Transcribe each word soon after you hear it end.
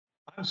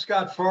I'm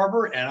Scott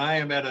Farber, and I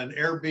am at an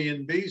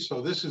Airbnb,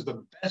 so this is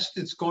the best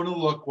it's going to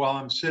look while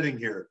I'm sitting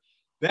here.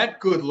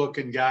 That good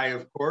looking guy,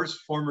 of course,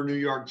 former New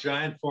York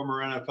Giant,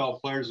 former NFL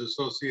Players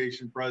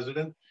Association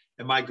president,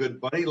 and my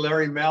good buddy,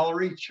 Larry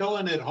Mallory,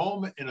 chilling at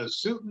home in a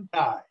suit and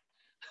tie.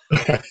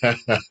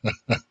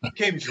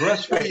 Came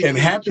dressed for you. And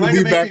happy to Trying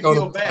to be make me back on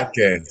feel the bad.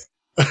 podcast.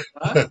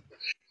 Huh?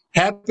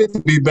 Happy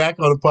to be back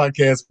on the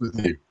podcast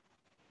with you.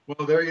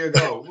 Well, there you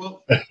go.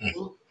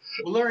 Well,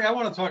 Larry, I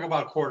want to talk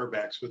about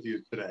quarterbacks with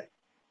you today.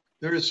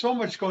 There is so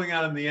much going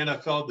on in the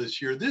NFL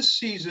this year. This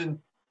season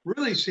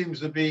really seems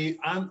to be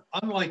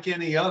unlike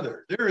any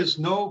other. There is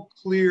no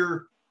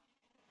clear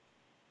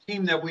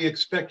team that we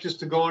expect just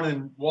to go on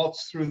and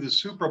waltz through the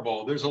Super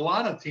Bowl. There's a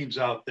lot of teams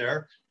out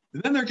there,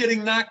 and then they're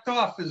getting knocked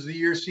off as the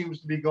year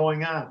seems to be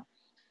going on.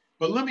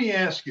 But let me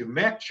ask you,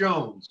 Mac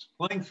Jones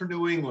playing for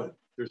New England,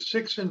 they're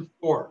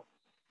 6-4.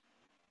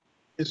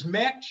 Is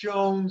Mac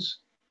Jones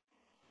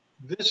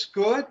this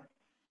good,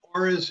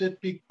 or is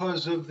it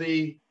because of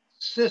the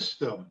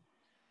system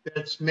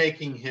that's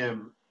making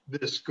him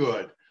this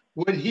good?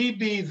 Would he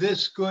be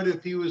this good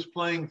if he was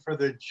playing for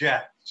the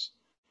Jets?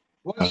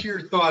 What's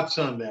your thoughts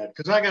on that?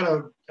 Because I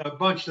got a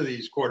bunch of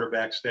these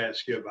quarterbacks to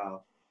ask you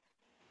about.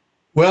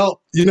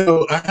 Well,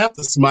 I have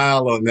to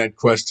smile on that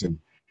question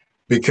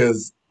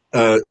because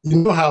you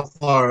know how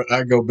far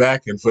I go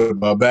back in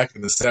football, back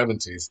in the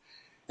 70s.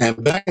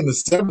 And back in the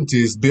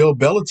 70s, Bill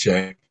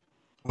Belichick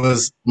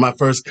was my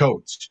first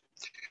coach.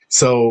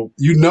 So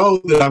you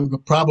know that I'm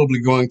probably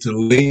going to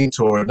lean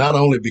toward, not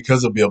only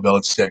because of Bill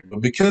Belichick,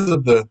 but because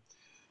of the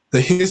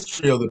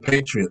history of the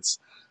Patriots.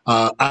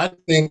 I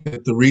think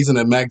that the reason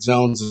that Mac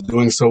Jones is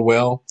doing so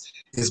well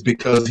is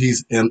because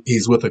he's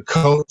with a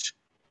coach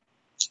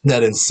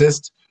that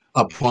insists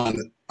upon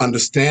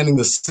understanding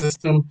the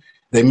system.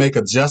 They make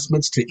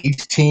adjustments to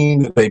each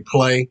team that they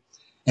play.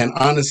 And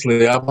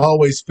honestly, I've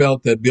always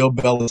felt that Bill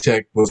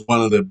Belichick was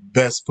one of the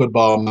best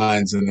football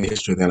minds in the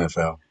history of the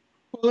NFL.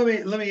 Well,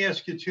 let me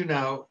ask you too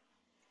now,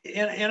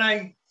 and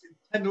I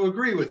tend to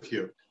agree with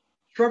you.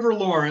 Trevor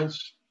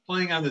Lawrence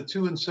playing on the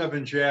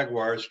 2-7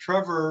 Jaguars.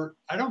 Trevor,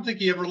 I don't think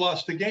he ever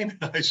lost a game in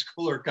high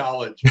school or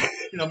college.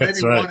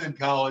 Maybe right. One in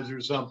college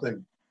or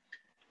something.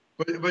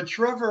 But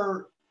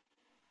Trevor,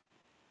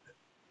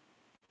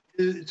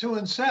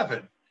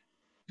 2-7,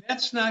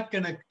 that's not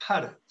going to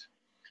cut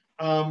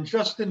it.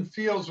 Justin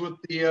Fields with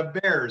the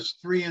Bears,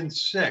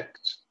 3-6,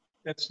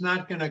 that's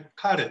not going to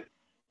cut it.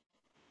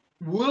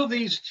 Will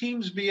these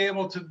teams be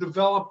able to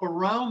develop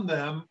around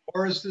them,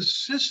 or is the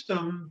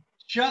system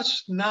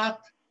just not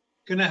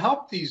going to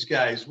help these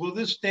guys? Will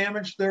this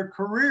damage their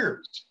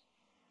careers?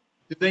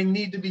 Do they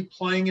need to be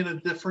playing in a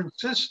different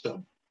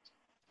system?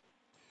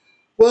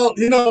 Well,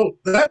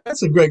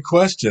 that's a great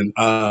question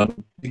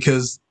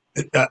because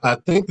I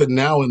think that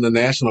now in the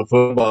National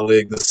Football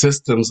League, the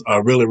systems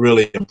are really,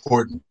 really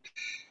important.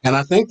 And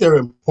I think they're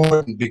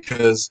important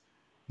because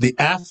the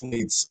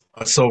athletes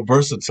are so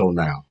versatile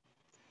now.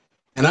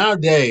 In our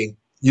day,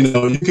 you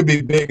could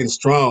be big and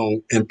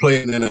strong and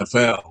play in the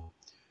NFL.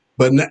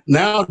 But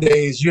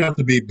nowadays, you have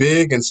to be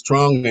big and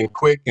strong and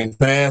quick and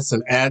fast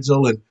and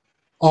agile and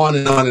on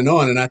and on and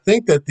on. And I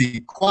think that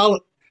the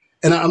quality,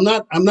 and I'm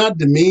not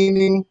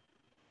demeaning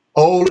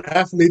old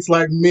athletes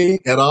like me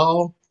at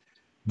all,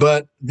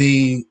 but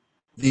the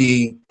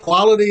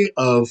quality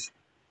of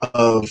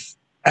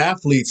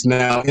athletes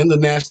now in the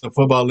National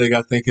Football League,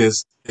 I think,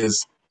 is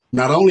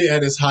not only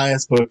at its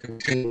highest but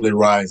continually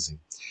rising.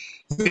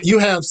 You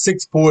have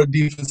 6'4"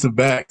 defensive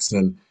backs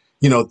and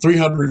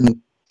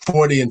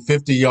 340 and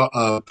 50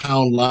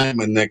 pound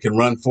linemen that can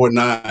run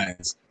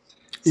 4.9s.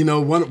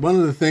 One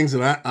of the things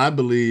that I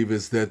believe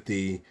is that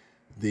the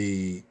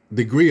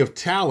degree of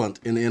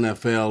talent in the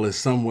NFL is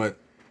somewhat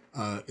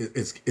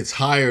it's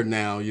higher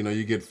now.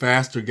 You get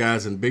faster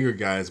guys and bigger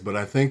guys, but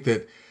I think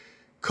that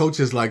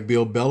coaches like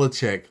Bill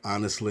Belichick,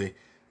 honestly,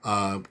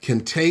 can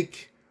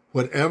take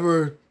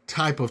whatever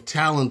type of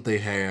talent they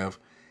have,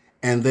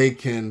 and they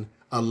can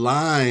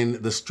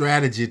align the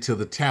strategy to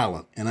the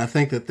talent. And I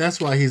think that that's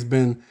why he's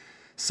been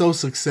so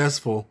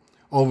successful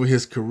over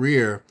his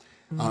career.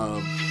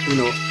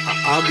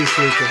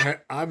 Obviously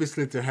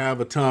to have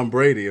a Tom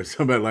Brady or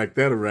somebody like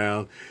that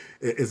around,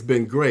 it's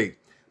been great.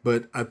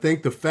 But I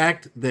think the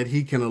fact that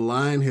he can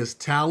align his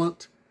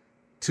talent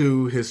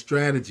to his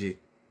strategy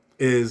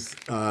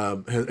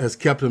has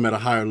kept him at a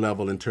higher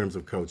level in terms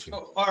of coaching.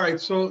 Oh, all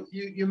right. So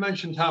you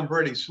mentioned Tom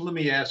Brady. So let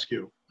me ask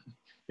you,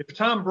 if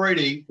Tom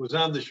Brady was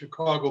on the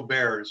Chicago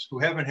Bears, who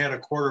haven't had a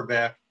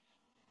quarterback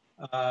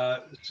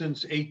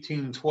since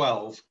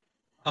 1812,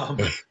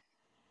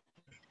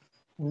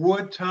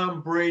 would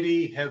Tom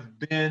Brady have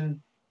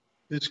been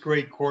this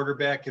great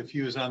quarterback if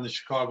he was on the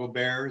Chicago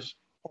Bears,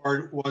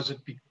 or was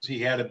it because he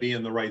had to be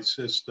in the right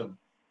system?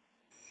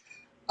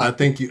 I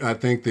think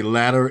the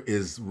latter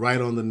is right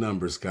on the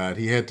number, Scott.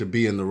 He had to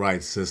be in the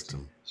right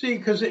system. See,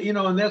 because,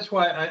 and that's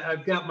why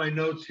I've got my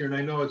notes here, and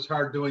I know it's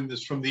hard doing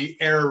this from the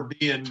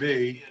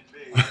Airbnb.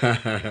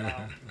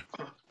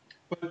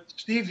 But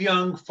Steve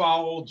Young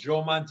fouled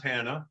Joe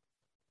Montana.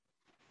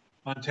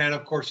 Montana,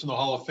 of course, in the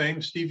Hall of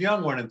Fame. Steve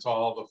Young went into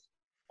Hall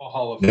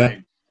Hall of Yeah.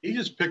 Fame. He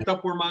just picked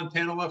up where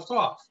Montana left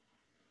off.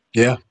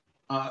 Yeah.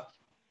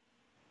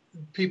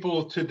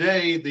 People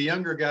today, the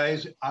younger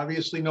guys,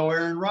 obviously know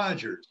Aaron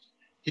Rodgers.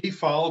 He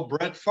followed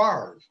Brett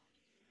Favre.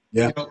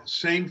 Yeah. You know,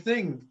 same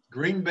thing.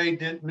 Green Bay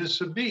didn't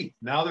miss a beat.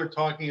 Now they're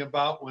talking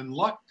about when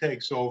Luck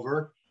takes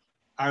over,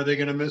 are they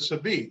going to miss a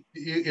beat?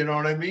 You know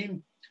what I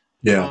mean?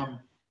 Yeah.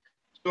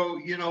 So,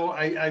 you know,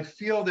 I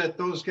feel that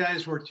those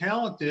guys were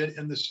talented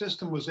and the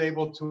system was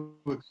able to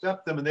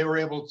accept them and they were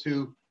able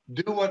to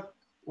do what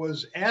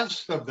was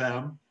asked of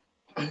them.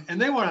 And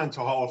they went on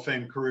to Hall of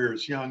Fame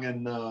careers, Young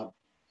and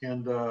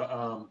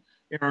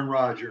Aaron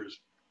Rodgers.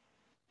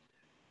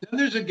 Then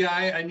there's a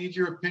guy, I need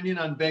your opinion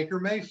on Baker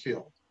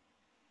Mayfield.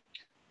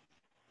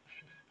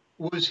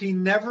 Was he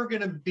never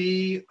going to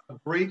be a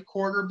great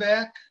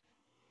quarterback?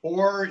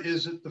 Or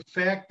is it the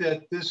fact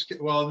that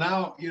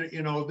now,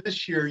 you know,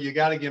 this year you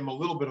got to give him a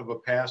little bit of a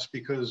pass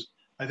because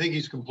I think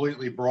he's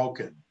completely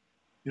broken,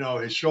 you know,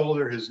 his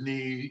shoulder, his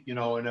knee, you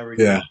know, and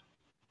everything. Yeah.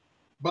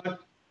 But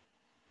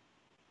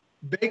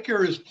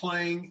Baker is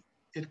playing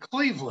at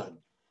Cleveland.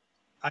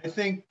 I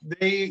think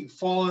they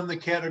fall in the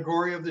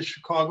category of the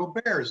Chicago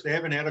Bears. They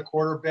haven't had a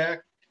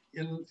quarterback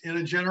in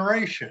a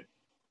generation.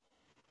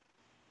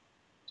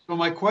 So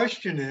my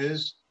question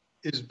is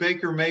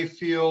Baker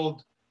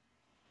Mayfield,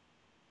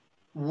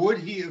 would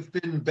he have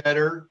been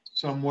better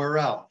somewhere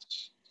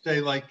else, say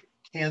like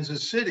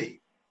Kansas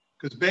City?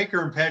 Because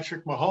Baker and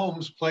Patrick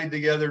Mahomes played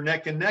together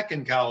neck and neck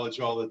in college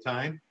all the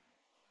time.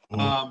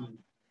 And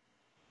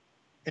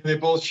they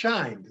both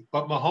shined.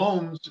 But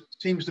Mahomes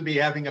seems to be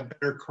having a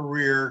better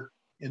career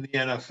in the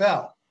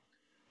NFL.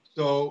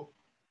 So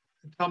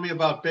tell me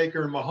about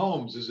Baker and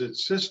Mahomes. Is it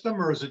system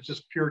or is it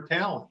just pure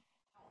talent?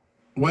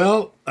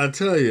 Well, I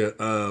tell you,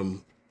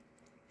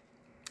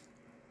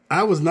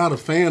 I was not a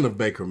fan of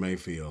Baker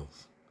Mayfield.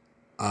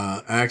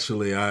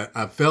 Actually,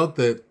 I felt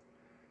that,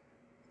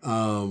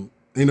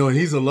 you know,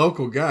 he's a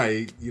local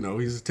guy, you know,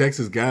 he's a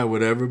Texas guy,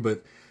 whatever.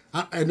 But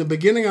in the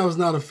beginning, I was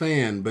not a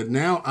fan. But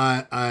now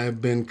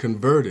I've been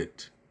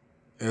converted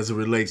as it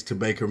relates to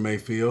Baker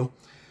Mayfield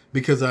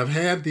because I've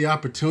had the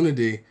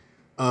opportunity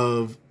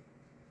of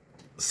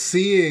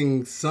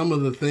seeing some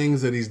of the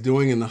things that he's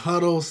doing in the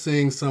huddle,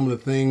 seeing some of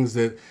the things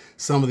that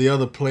some of the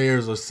other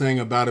players are saying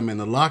about him in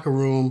the locker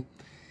room,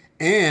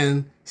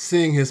 and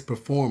seeing his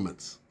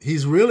performance.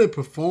 He's really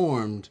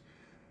performed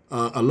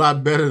a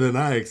lot better than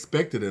I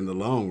expected in the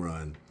long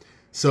run.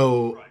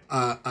 So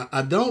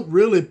I don't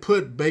really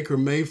put Baker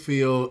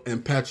Mayfield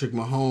and Patrick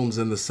Mahomes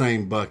in the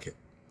same bucket.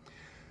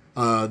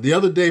 The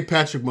other day,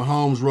 Patrick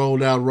Mahomes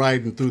rolled out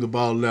right and threw the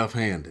ball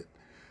left-handed.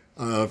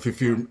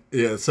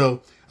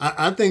 So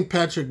I think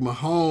Patrick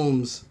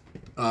Mahomes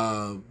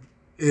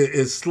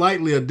is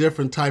slightly a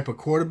different type of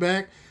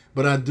quarterback,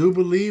 but I do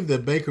believe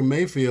that Baker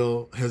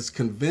Mayfield has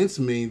convinced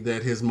me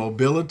that his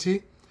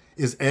mobility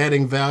is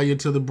adding value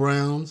to the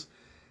Browns.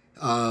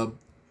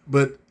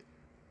 But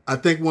I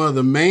think one of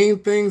the main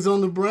things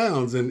on the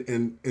Browns,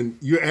 and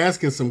you're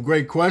asking some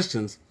great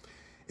questions,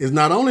 is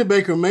not only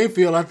Baker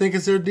Mayfield, I think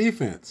it's their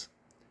defense.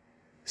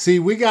 See,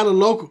 we got a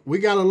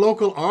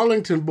local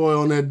Arlington boy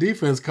on that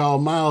defense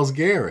called Myles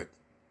Garrett.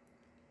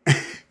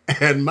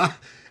 and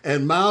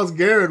Myles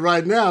Garrett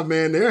right now,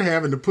 man, they're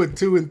having to put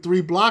 2 and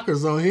 3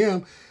 blockers on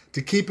him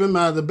to keep him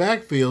out of the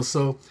backfield.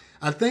 So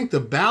I think the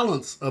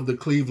balance of the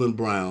Cleveland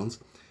Browns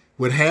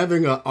with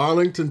having an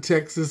Arlington,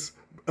 Texas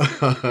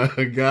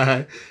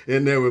guy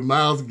in there with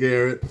Myles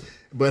Garrett,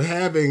 but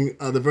having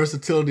the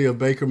versatility of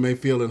Baker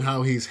Mayfield and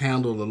how he's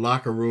handled the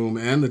locker room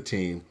and the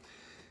team,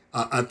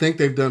 I think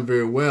they've done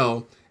very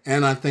well.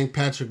 And I think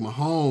Patrick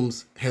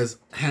Mahomes has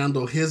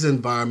handled his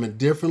environment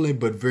differently,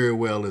 but very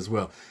well as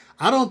well.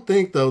 I don't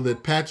think, though,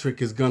 that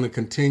Mahomes is going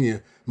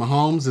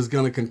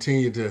to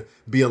continue to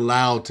be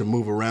allowed to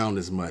move around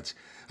as much.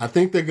 I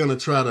think they're going to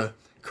try to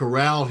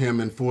corral him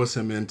and force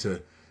him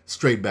into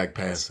straight back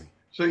passing.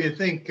 So you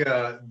think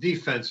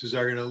defenses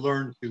are going to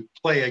learn to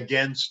play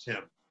against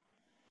him?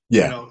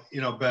 Yeah.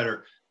 You know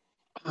better.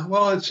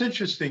 Well, it's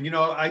interesting. You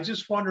know, I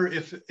just wonder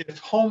if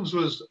Holmes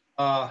was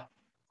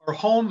or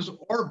Holmes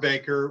or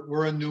Baker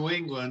were in New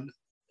England,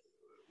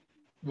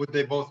 would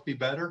they both be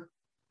better?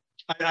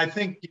 I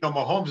think, you know,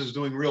 Mahomes is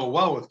doing real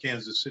well with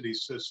Kansas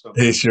City's system.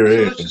 He sure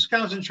is. Let's just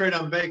concentrate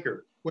on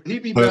Baker. Would he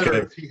be better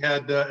if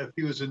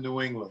he was in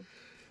New England?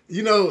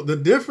 You know, the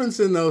difference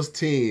in those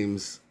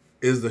teams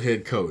is the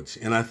head coach.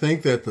 And I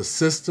think that the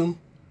system,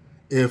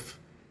 if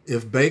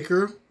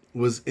Baker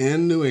was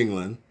in New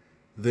England,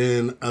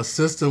 then a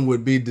system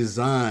would be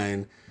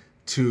designed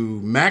to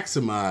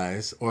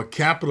maximize or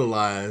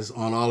capitalize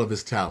on all of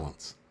his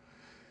talents.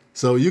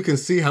 So you can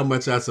see how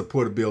much I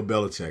supported Bill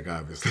Belichick,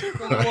 obviously.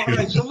 Well, all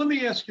right. So let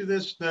me ask you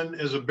this then,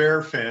 as a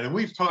Bear fan, and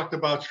we've talked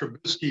about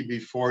Trubisky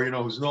before, you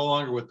know, who's no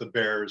longer with the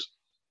Bears.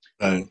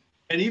 Right.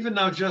 And even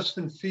now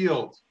Justin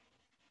Fields.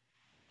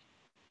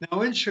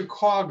 Now in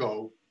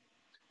Chicago,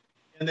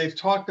 and they've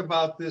talked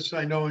about this,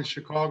 I know in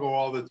Chicago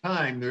all the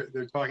time,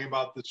 they're talking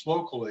about this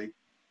locally.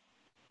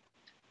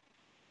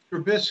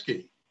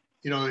 Trubisky,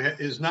 you know,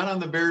 is not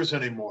on the Bears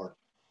anymore.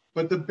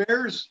 But the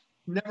Bears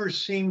never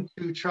seemed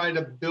to try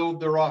to build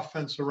their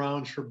offense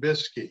around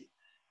Trubisky.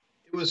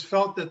 It was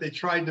felt that they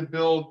tried to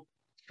build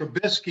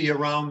Trubisky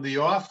around the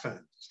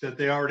offense that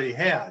they already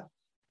had.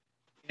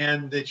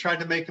 And they tried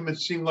to make him it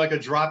seem like a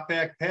drop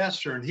back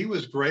passer, and he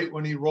was great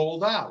when he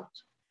rolled out.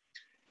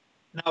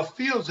 Now,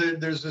 Fields,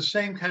 there's the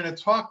same kind of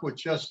talk with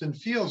Justin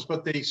Fields,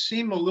 but they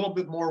seem a little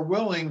bit more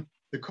willing,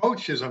 the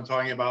coaches I'm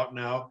talking about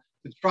now,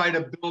 to try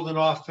to build an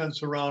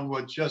offense around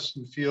what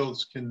Justin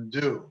Fields can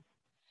do.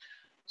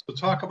 So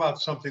talk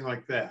about something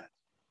like that.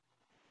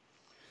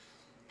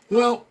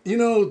 Well,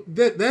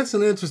 that's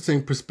an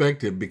interesting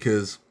perspective,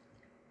 because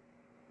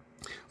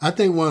I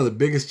think one of the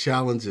biggest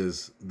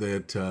challenges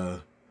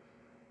that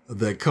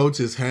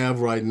coaches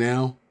have right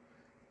now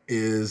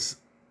is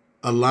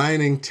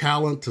aligning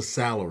talent to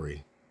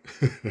salary.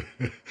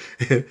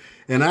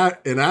 In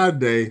our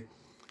day,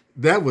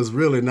 that was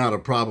really not a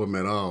problem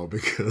at all,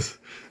 because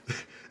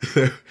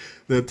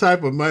the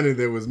type of money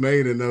that was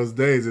made in those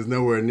days is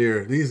nowhere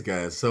near these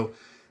guys. So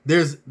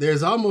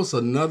there's almost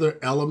another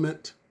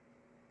element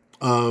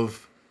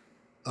of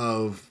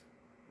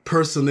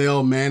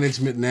personnel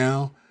management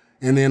now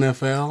in the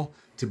NFL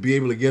to be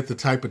able to get the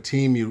type of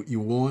team you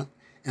want.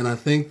 And I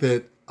think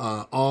that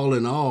all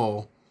in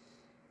all,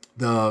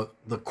 the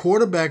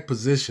quarterback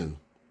position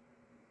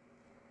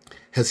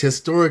has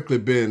historically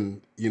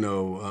been,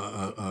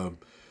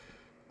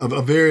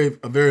 a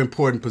very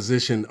important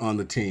position on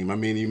the team. I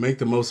mean, you make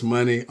the most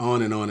money,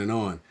 on and on and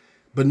on.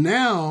 But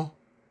now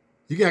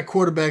you got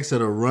quarterbacks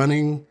that are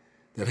running,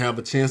 that have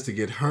a chance to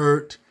get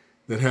hurt,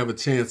 that have a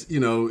chance.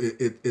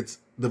 It's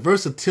the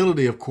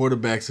versatility of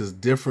quarterbacks is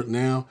different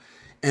now,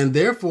 and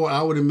therefore,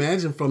 I would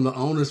imagine from the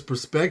owner's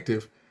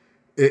perspective,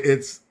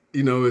 it's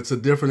a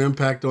different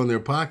impact on their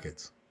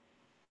pockets.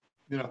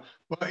 Now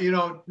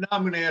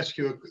I'm going to ask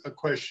you a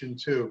question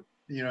too.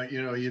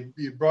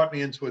 You brought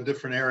me into a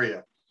different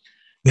area.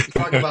 You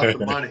talk about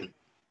the money.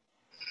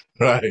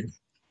 Right.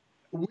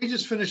 We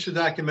just finished a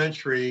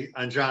documentary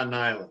on John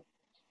Nyland.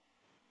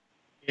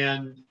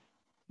 And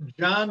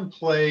John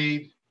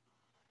played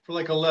for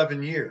like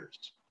 11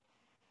 years.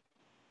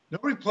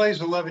 Nobody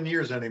plays 11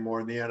 years anymore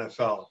in the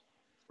NFL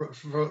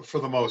for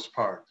the most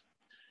part.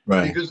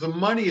 Right. Because the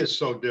money is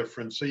so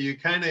different. So you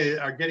kind of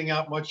are getting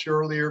out much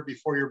earlier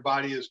before your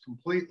body is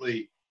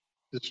completely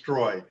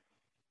destroyed.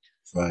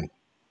 Right.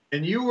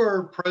 And you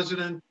were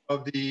president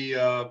of the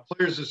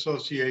Players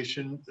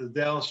Association, the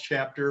Dallas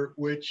chapter,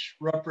 which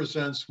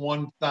represents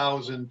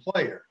 1,000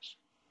 players.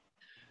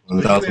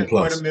 1,000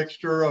 plus. Quite a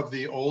mixture of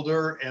the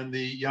older and the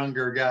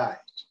younger guys.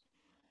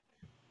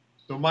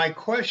 So my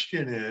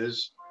question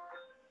is,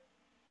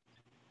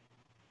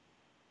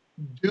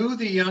 do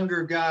the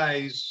younger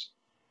guys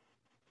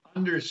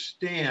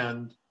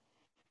understand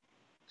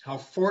how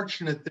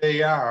fortunate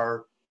they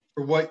are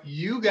for what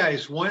you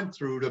guys went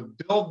through to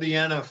build the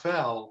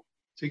NFL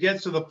to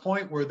get to the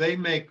point where they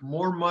make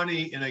more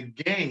money in a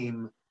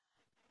game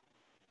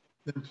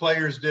than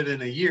players did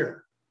in a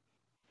year?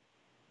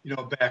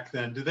 Back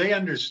then, do they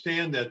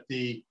understand that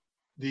we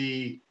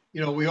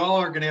all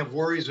are going to have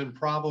worries and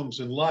problems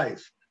in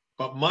life,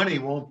 but money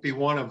won't be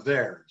one of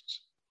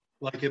theirs,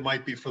 like it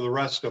might be for the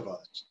rest of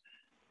us?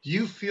 Do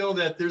you feel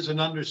that there's an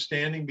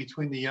understanding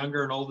between the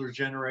younger and older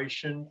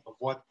generation of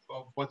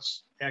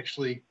what's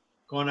actually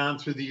gone on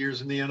through the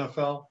years in the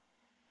NFL?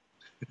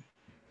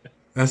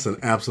 That's an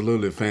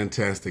absolutely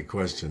fantastic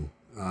question.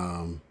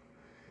 And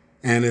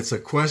it's a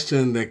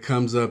question that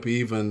comes up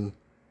even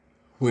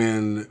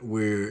when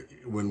we're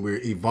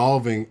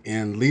evolving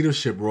in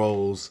leadership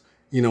roles,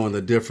 in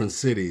the different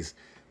cities,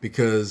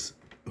 because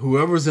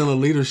whoever's in a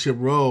leadership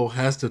role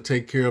has to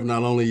take care of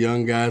not only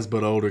young guys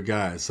but older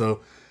guys.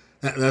 So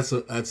that's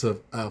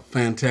a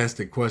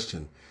fantastic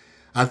question.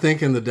 I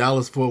think in the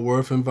Dallas-Fort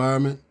Worth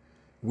environment,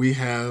 we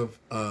have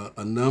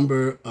a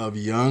number of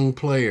young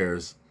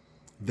players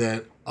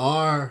that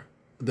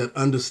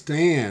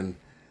understand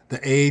the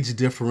age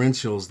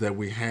differentials that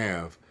we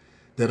have,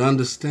 that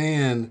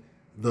understand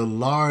the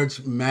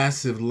large,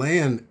 massive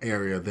land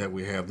area that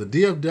we have. The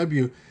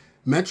DFW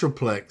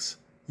Metroplex,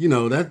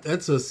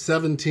 that's a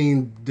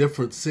 17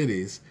 different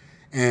cities,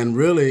 and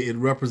really it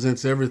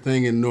represents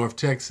everything in North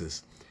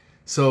Texas.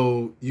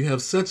 So you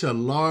have such a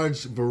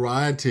large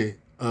variety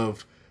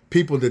of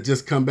people that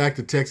just come back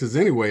to Texas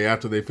anyway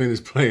after they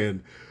finish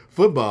playing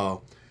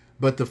football.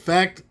 But the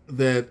fact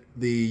that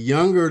the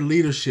younger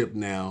leadership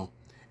now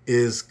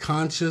is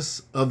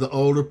conscious of the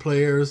older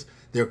players,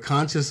 they're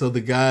conscious of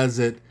the guys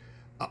that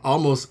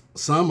almost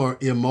some are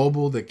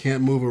immobile, that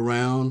can't move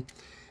around.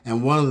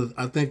 And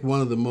I think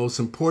one of the most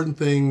important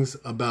things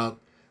about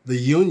the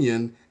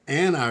union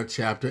and our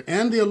chapter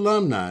and the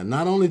alumni,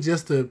 not only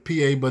just the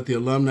PA, but the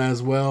alumni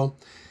as well,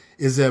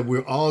 is that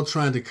we're all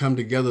trying to come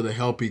together to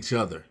help each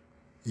other,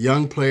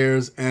 young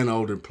players and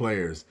older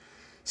players.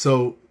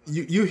 So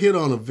you hit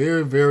on a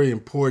very, very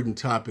important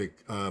topic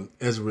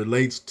as it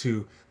relates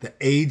to the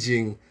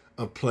aging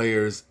of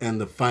players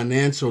and the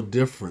financial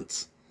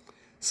difference.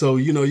 So,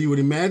 you would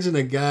imagine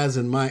that guys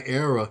in my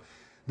era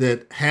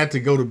that had to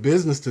go to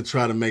business to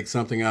try to make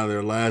something out of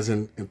their lives,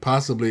 and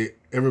possibly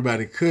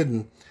everybody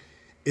couldn't.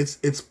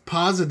 it's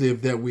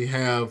positive that we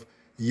have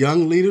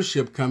young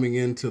leadership coming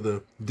into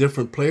the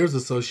different players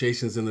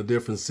associations in the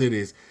different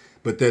cities,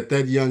 but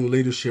that young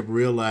leadership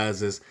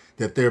realizes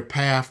that their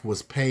path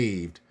was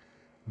paved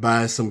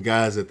by some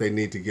guys that they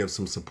need to give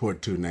some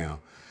support to now.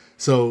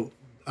 So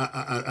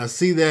I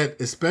see that,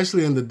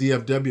 especially in the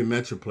DFW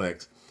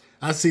Metroplex.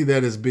 I see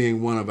that as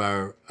being one of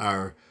our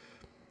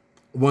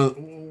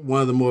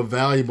one of the more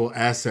valuable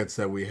assets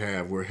that we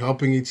have. We're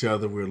helping each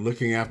other. We're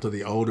looking after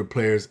the older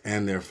players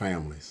and their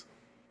families.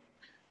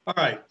 All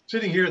right,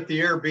 sitting here at the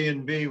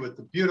Airbnb with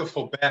the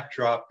beautiful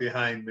backdrop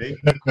behind me,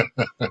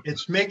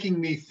 it's making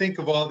me think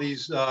of all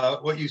these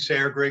what you say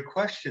are great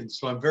questions.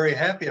 So I'm very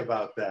happy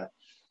about that.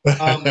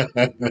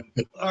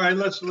 All right,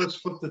 let's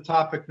flip the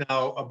topic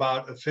now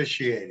about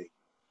officiating.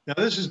 Now,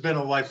 this has been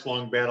a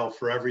lifelong battle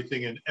for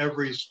everything in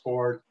every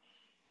sport.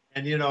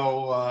 And,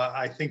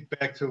 I think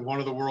back to one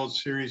of the World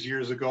Series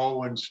years ago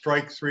when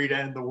strike three to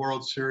end the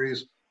World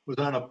Series was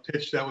on a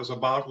pitch that was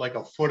about like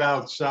a foot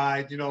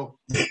outside, and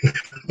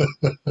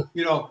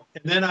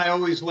then I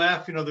always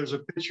laugh, there's a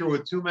pitcher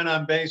with two men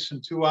on base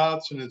and two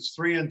outs, and it's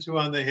 3-2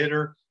 on the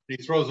hitter. And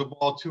he throws a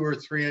ball 2 or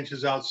 3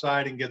 inches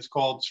outside and gets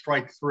called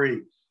strike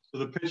three. So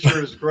the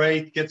pitcher is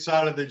great, gets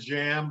out of the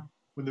jam,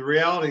 when the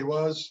reality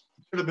was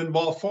it should have been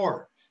ball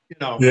 4,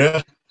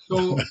 Yeah.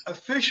 So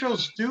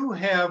officials do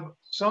have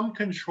some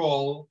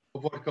control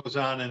of what goes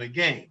on in a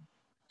game.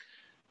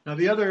 Now,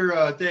 the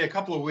other day, a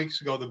couple of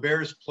weeks ago, the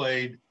Bears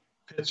played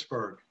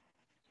Pittsburgh,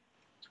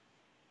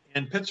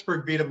 and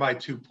Pittsburgh beat them by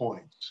 2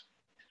 points.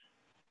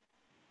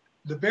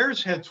 The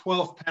Bears had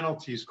 12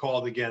 penalties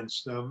called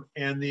against them,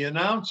 and the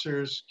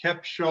announcers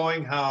kept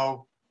showing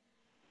how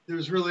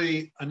there's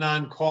really a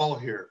non-call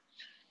here.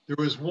 There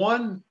was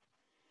one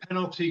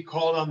penalty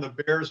called on the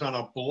Bears on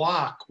a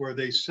block where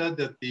they said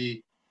that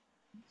the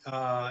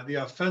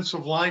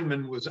offensive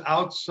lineman was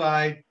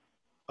outside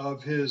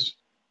of his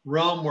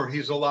realm where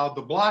he's allowed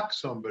to block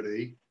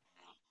somebody.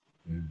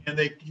 And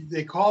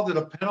they called it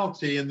a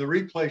penalty, and the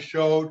replay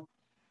showed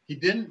he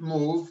didn't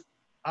move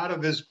out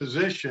of his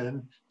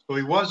position, so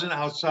he wasn't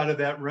outside of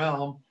that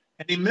realm,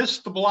 and he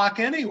missed the block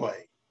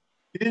anyway.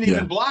 He didn't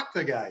even block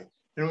the guy,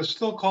 and it was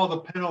still called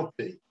a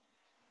penalty.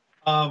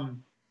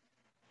 And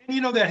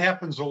that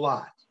happens a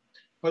lot.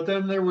 But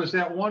then there was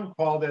that one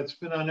call that's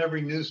been on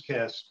every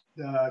newscast.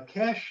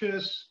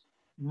 Cassius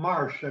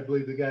Marsh, I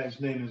believe the guy's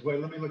name is. Wait,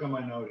 let me look at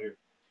my note here.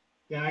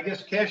 Yeah, I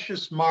guess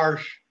Cassius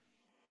Marsh.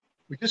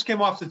 We just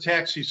came off the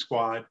taxi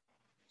squad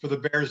for the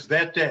Bears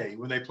that day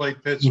when they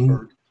played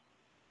Pittsburgh.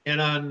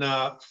 Mm-hmm. And on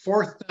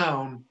 4th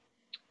down,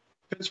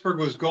 Pittsburgh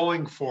was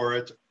going for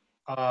it,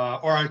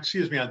 on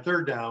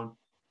 3rd down,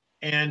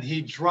 and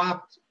he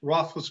dropped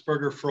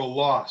Roethlisberger for a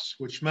loss,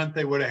 which meant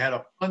they would have had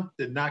a punt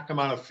that knocked him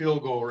out of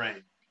field goal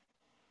range.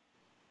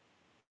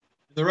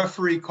 The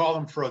referee called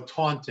him for a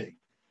taunting,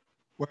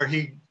 where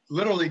he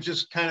literally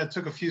just kind of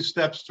took a few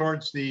steps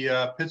towards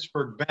the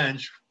Pittsburgh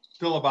bench,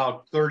 still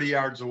about 30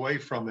 yards away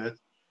from it,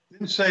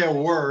 didn't say a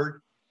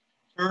word,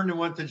 turned and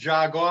went to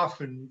jog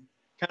off, and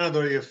kind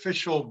of the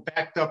official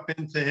backed up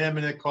into him,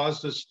 and it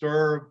caused a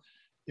stir.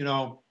 They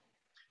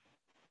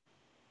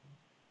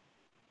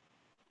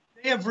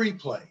have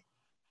replay.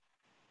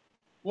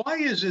 Why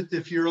is it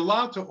if you're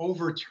allowed to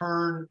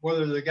overturn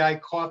whether the guy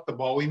caught the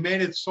ball? We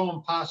made it so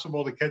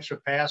impossible to catch a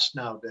pass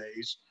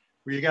nowadays,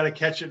 where you got to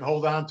catch it and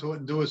hold on to it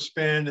and do a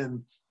spin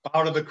and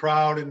bow to the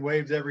crowd and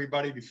wave to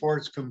everybody before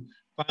it's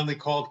finally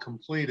called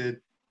completed.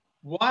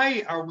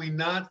 Why are we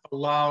not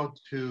allowed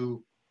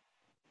to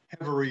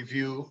have a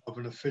review of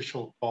an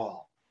official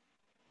call?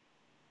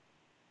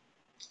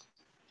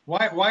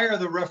 Why are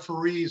the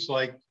referees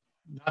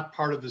not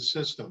part of the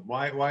system?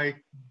 Why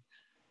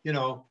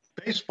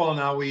baseball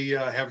now we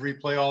have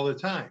replay all the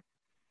time.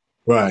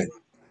 Right.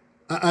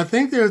 I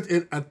think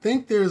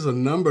there's a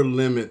number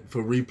limit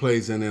for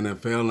replays in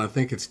NFL, and I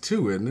think it's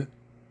 2, isn't it?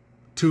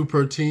 2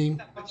 per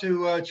team.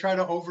 To try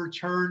to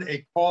overturn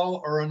a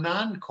call or a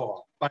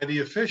non-call by the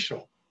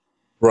official.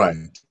 Right.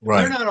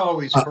 They're not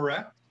always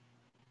correct.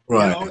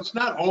 Right. It's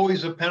not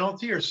always a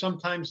penalty, or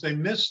sometimes they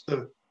miss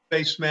the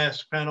face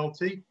mask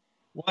penalty.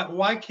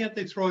 Why can't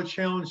they throw a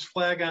challenge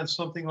flag on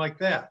something like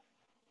that?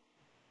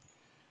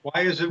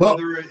 Why is it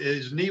whether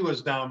his knee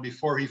was down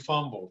before he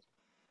fumbled?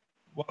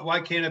 Why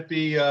can't it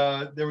be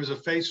there was a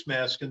face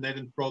mask and they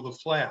didn't throw the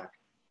flag?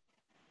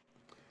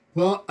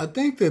 Well, I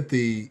think that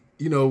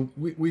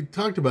we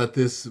talked about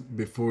this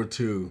before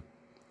too.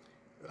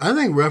 I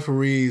think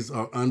referees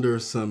are under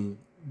some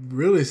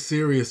really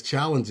serious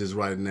challenges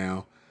right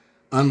now,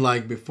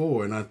 unlike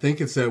before. And I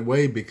think it's that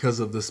way because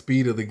of the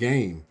speed of the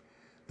game,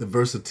 the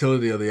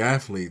versatility of the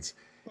athletes.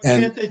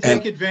 Can't they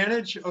take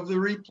advantage of the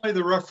replay,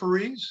 the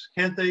referees?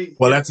 Can't they?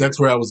 Well, that's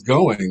where I was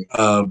going.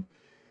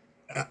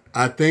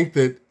 I think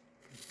that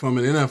from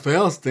an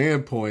NFL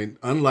standpoint,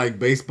 unlike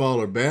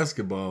baseball or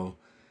basketball,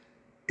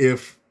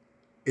 if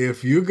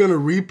you're going to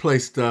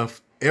replay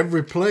stuff,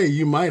 every play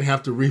you might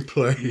have to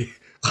replay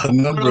a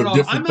number of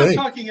different things. I'm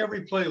not talking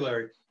every play,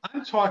 Larry.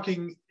 I'm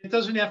talking, it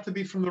doesn't have to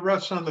be from the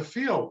refs on the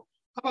field.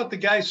 How about the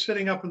guys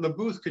sitting up in the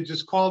booth could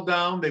just call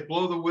down, they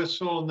blow the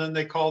whistle, and then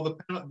they call the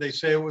penalty. They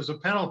say it was a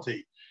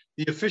penalty.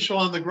 The official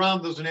on the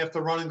ground doesn't have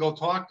to run and go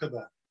talk to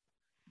them.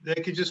 They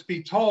could just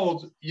be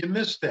told, you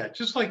missed that.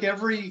 Just like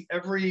every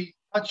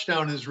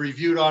touchdown is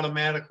reviewed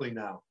automatically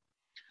now.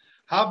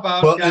 How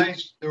about,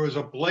 guys, there was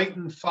a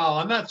blatant foul.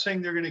 I'm not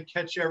saying they're going to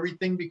catch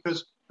everything,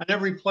 because on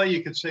every play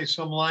you could say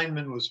some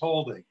lineman was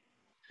holding.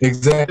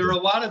 Exactly. There are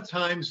a lot of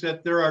times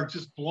that there are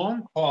just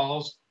blown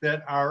calls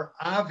that are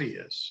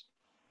obvious,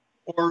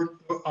 or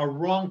a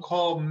wrong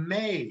call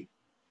made.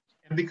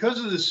 And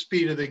because of the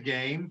speed of the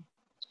game,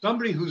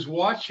 somebody who's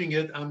watching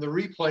it on the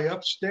replay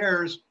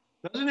upstairs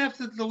doesn't have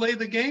to delay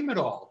the game at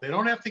all. They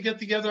don't have to get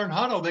together and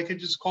huddle. They could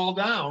just call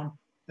down,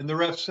 and the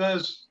ref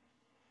says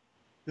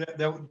that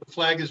the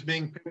flag is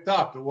being picked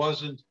up. It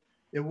wasn't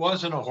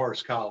a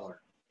horse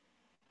collar.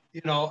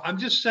 You know, I'm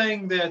just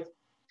saying that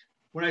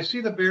when I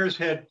see the Bears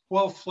had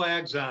 12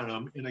 flags on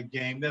them in a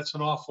game, that's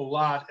an awful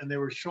lot. And they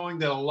were showing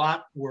that a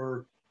lot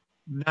were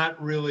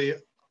not really a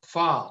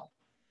foul.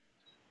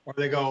 Or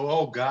they go,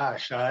 oh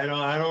gosh, I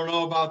don't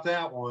know about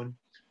that one.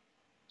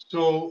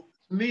 So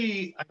to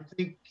me, I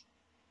think,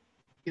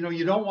 you know,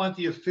 you don't want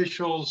the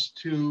officials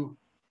to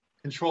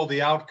control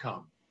the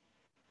outcome.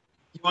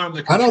 You want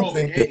them to control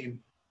the game,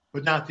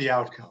 but not the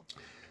outcome.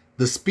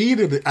 The speed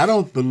of I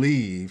don't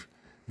believe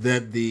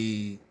that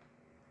the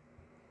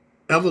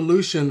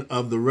evolution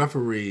of the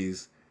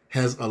referees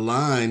has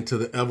aligned to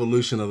the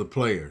evolution of the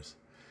players.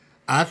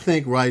 I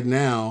think right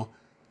now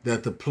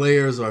that the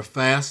players are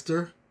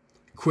faster,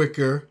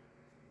 quicker,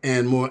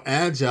 and more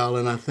agile,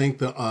 and I think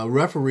the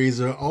referees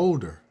are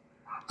older.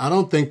 I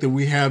don't think that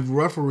we have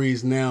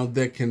referees now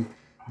that can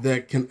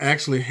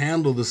actually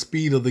handle the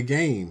speed of the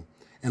game.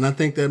 And I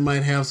think that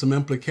might have some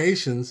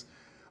implications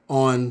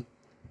on,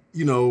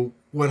 you know,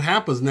 what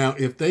happens now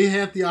if they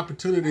had the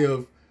opportunity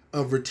of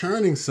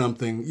returning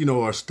something, you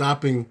know, or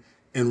stopping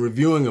and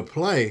reviewing a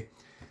play.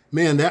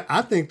 Man,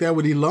 I think that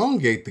would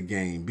elongate the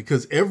game,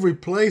 because every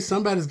play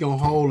somebody's going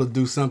to hold or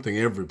do something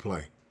every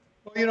play.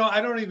 Well, you know, I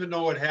don't even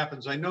know what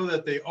happens. I know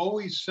that they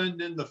always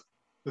send in the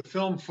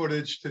film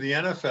footage to the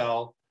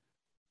NFL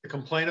to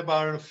complain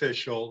about an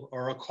official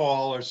or a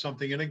call or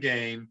something in a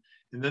game.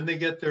 And then they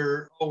get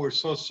their, oh, we're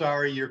so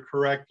sorry, you're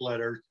correct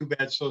letter. Too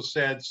bad, so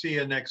sad. See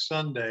you next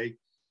Sunday.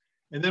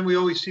 And then we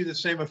always see the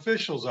same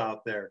officials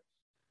out there.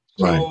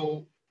 So,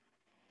 right.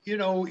 You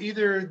know,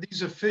 either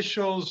these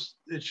officials,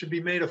 it should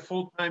be made a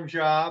full-time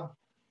job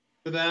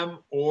for them,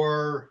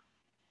 or,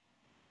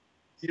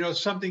 you know,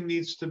 something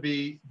needs to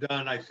be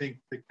done, I think,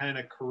 to kind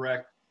of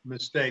correct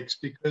mistakes,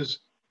 because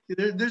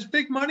there's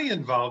big money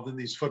involved in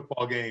these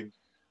football games.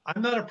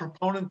 I'm not a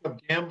proponent of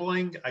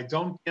gambling. I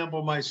don't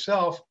gamble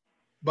myself,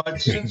 but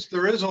since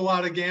there is a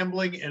lot of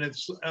gambling and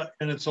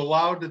it's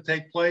allowed to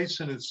take place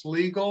and it's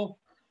legal,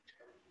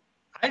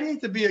 I'd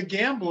hate to be a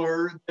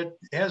gambler that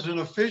has an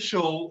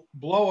official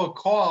blow a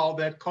call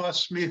that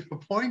costs me the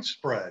point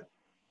spread.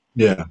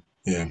 Yeah.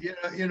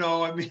 You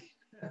know, I mean,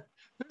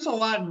 there's a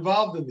lot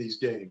involved in these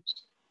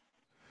games.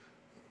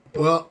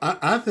 Well,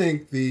 I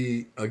think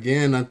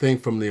I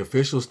think from the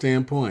official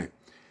standpoint,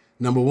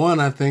 number one,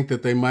 I think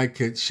that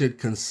they should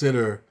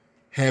consider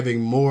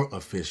having more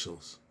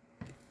officials,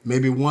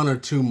 maybe one or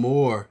two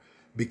more,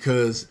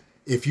 because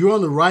if you're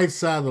on the right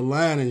side of the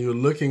line and you're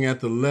looking at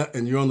the left,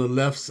 and you're on the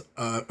left,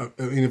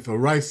 if a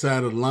right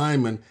side of the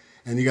lineman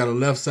and you got a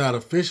left side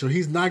official,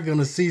 he's not going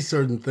to see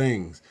certain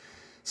things.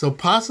 So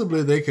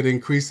possibly they could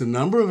increase the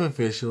number of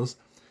officials,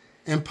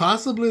 and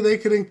possibly they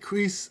could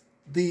increase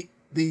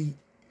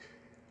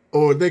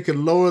or they could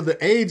lower the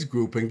age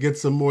group and get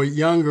some more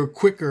younger,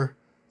 quicker,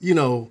 you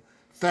know,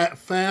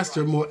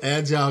 faster, more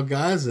agile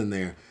guys in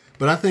there.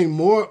 But I think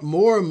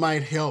more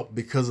might help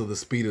because of the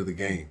speed of the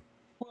game.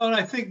 Well, and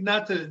I think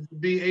not to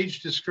be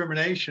age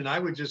discrimination, I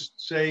would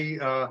just say,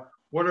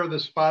 what are the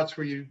spots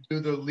where you do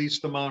the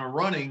least amount of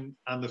running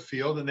on the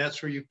field? And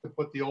that's where you could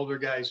put the older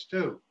guys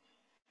too.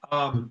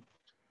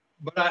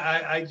 But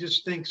I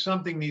just think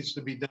something needs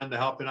to be done to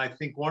help. And I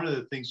think one of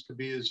the things could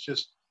be is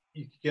just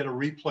you could get a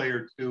replay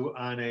or two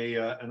on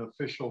an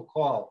official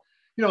call.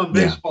 You know, in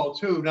baseball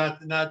too,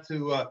 not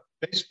to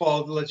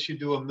baseball lets you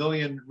do 1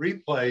 million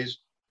replays,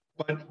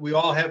 but we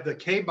all have the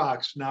K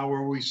box now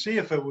where we see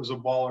if it was a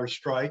ball or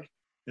strike.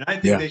 And I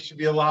think they should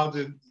be allowed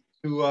to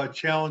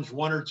challenge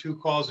 1 or 2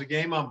 calls a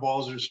game on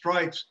balls or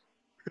strikes,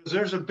 because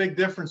there's a big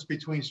difference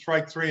between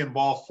strike 3 and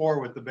ball 4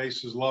 with the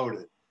bases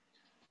loaded.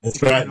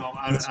 That's right. You know,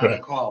 on a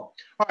call.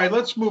 All right,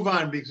 let's move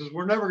on, because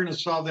we're never going to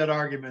solve that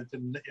argument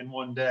in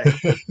one day.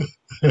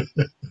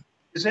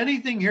 Does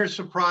anything here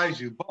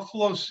surprise you?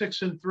 Buffalo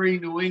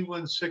 6-3, New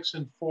England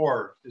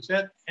 6-4. Does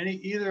that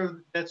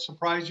either that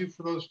surprise you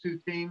for those two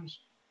teams?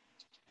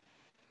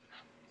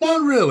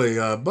 Not really.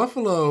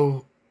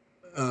 Buffalo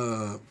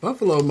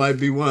might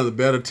be one of the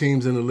better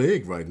teams in the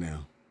league right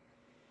now.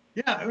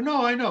 Yeah,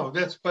 no, I know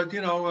but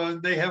you know,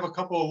 they have a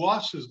couple of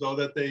losses though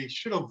that they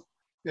should have,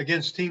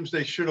 against teams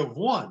they should have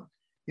won.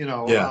 You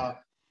know,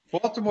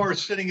 Baltimore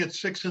is sitting at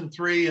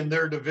 6-3 in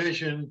their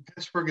division.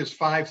 Pittsburgh is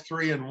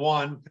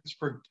 5-3-1.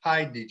 Pittsburgh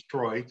tied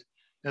Detroit.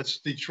 That's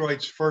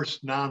Detroit's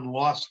first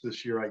non-loss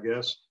this year, I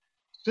guess.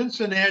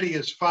 Cincinnati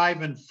is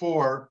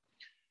 5-4.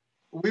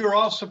 We were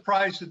all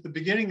surprised at the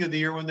beginning of the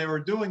year when they were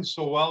doing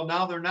so well.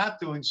 Now they're not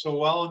doing so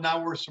well, and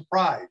now we're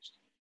surprised.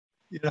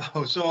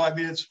 So I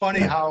mean, it's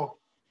funny how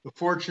the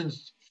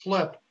fortunes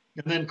flip.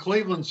 And then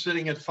Cleveland's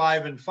sitting at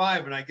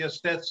 5-5, and I guess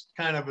that's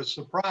kind of a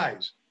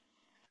surprise.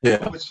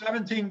 Yeah. With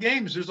 17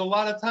 games, there's a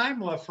lot of time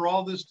left for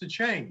all this to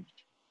change.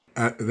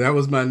 That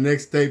was my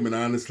next statement.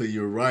 Honestly,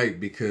 you're right,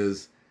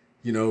 because,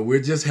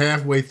 we're just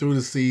halfway through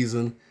the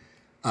season.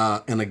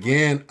 And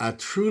again, I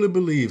truly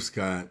believe,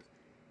 Scott,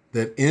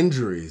 that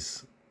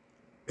injuries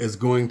is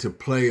going to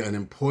play an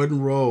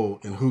important role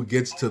in who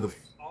gets to the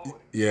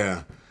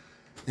yeah.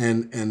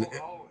 And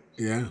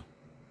yeah.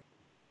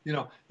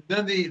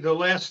 Then the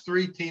last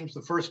three teams,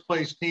 the first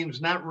place teams,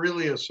 not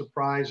really a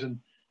surprise, and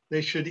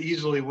they should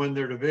easily win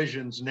their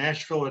divisions.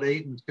 Nashville at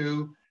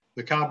 8-2,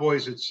 the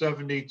Cowboys at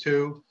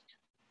 72.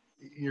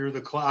 You're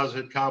the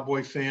closet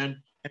Cowboy fan,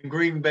 and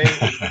Green Bay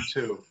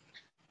 8-2.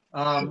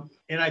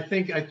 And I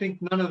think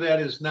none of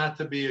that is not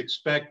to be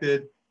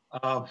expected.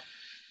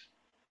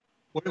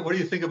 What do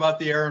you think about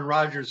the Aaron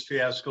Rodgers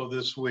fiasco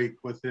this week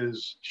with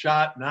his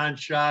shot,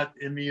 non-shot,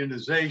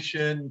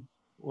 immunization,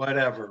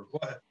 whatever?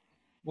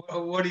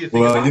 What do you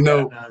think about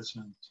that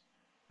nonsense?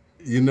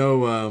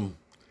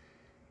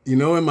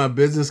 In my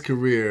business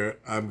career,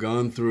 I've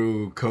gone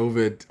through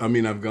COVID.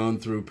 I've gone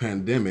through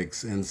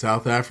pandemics in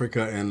South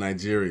Africa and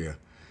Nigeria.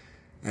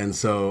 And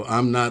so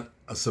I'm not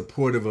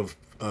supportive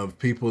of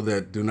people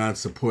that do not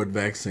support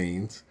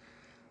vaccines.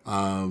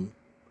 I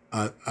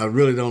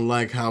really don't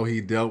like how he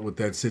dealt with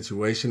that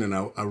situation. And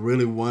I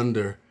really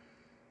wonder,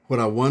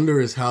 what I wonder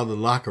is how the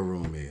locker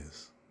room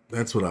is.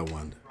 That's what I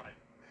wonder. Right.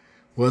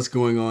 What's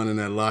going on in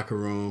that locker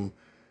room,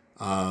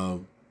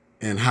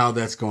 and how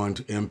that's going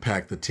to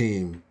impact the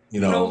team.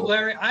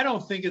 Larry, I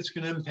don't think it's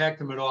going to impact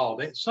them at all.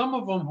 Some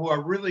of them who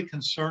are really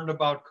concerned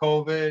about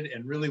COVID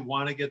and really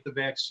want to get the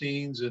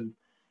vaccines and,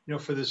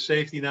 for the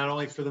safety, not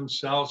only for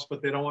themselves,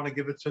 but they don't want to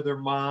give it to their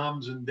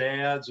moms and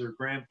dads or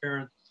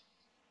grandparents.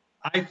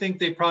 I think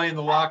they probably in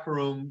the locker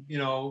room,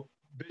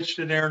 bitched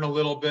at Aaron a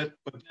little bit,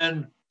 but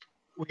then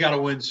we got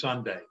to win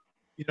Sunday.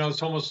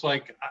 It's almost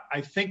like I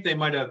think they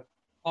might have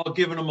all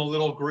given him a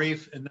little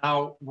grief, and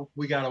now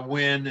we got to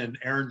win, and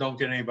Aaron don't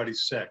get anybody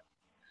sick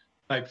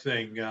type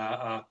thing.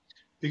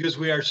 Because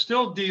we are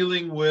still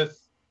dealing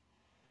with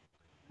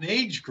an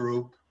age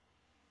group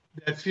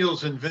that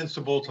feels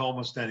invincible to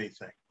almost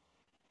anything.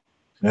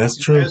 That's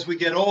true. As we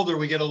get older,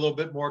 we get a little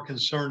bit more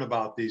concerned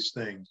about these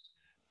things.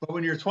 But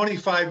when you're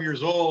 25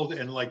 years old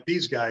and like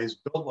these guys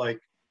built like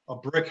a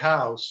brick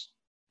house,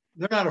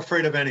 they're not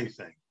afraid of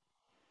anything.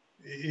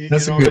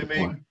 That's a good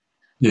point.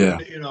 Yeah.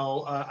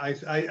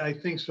 I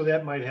think so.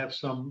 That might have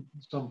some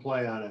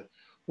play on it.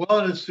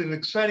 Well, it's an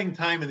exciting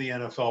time in the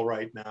NFL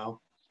right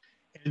now.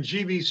 And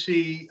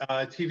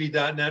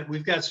GBCTV.net,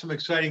 we've got some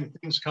exciting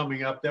things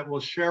coming up that we'll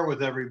share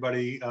with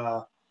everybody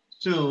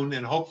soon.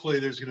 And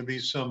hopefully there's going to be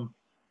some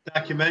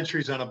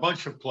documentaries on a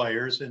bunch of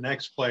players and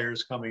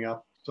ex-players coming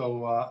up.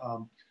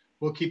 So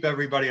we'll keep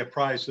everybody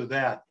apprised of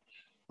that.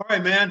 All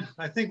right, man,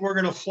 I think we're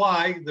going to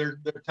fly. They're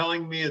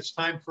telling me it's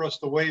time for us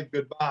to wave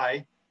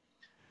goodbye.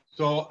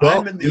 So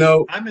I'm in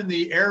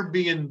the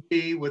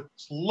Airbnb with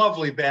this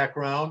lovely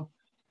background.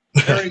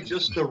 Harry,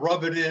 just to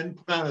rub it in,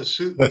 put on a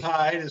suit and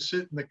tie to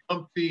sit in the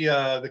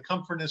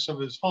comfortness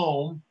of his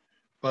home.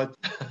 But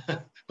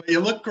you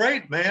look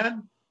great,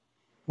 man.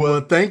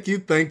 Well, thank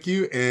you.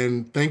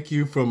 And thank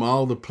you from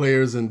all the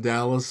players in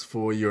Dallas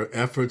for your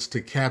efforts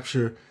to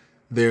capture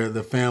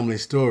the family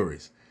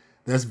stories.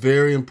 That's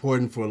very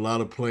important for a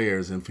lot of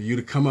players, and for you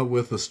to come up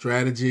with a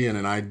strategy and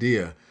an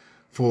idea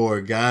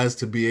for guys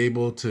to be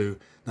able to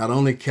not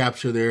only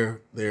capture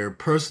their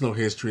personal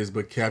histories,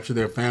 but capture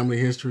their family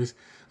histories.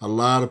 A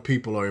lot of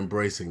people are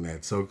embracing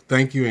that. So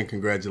thank you and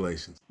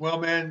congratulations. Well,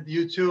 man,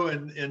 you too.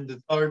 And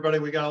to tell everybody,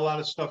 we got a lot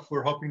of stuff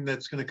we're hoping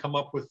that's going to come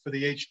up with for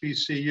the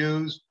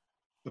HBCUs,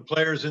 the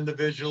players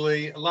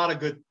individually, a lot of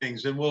good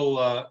things. And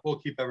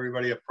we'll keep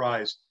everybody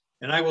apprised.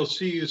 And I will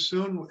see you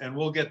soon, and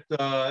we'll get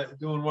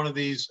doing one of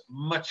these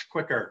much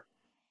quicker.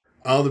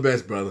 All the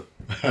best, brother.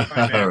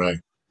 All right.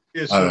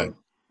 See you soon. All right.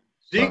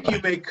 Zeke, you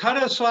may cut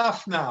us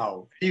off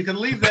now. You can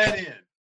leave that in.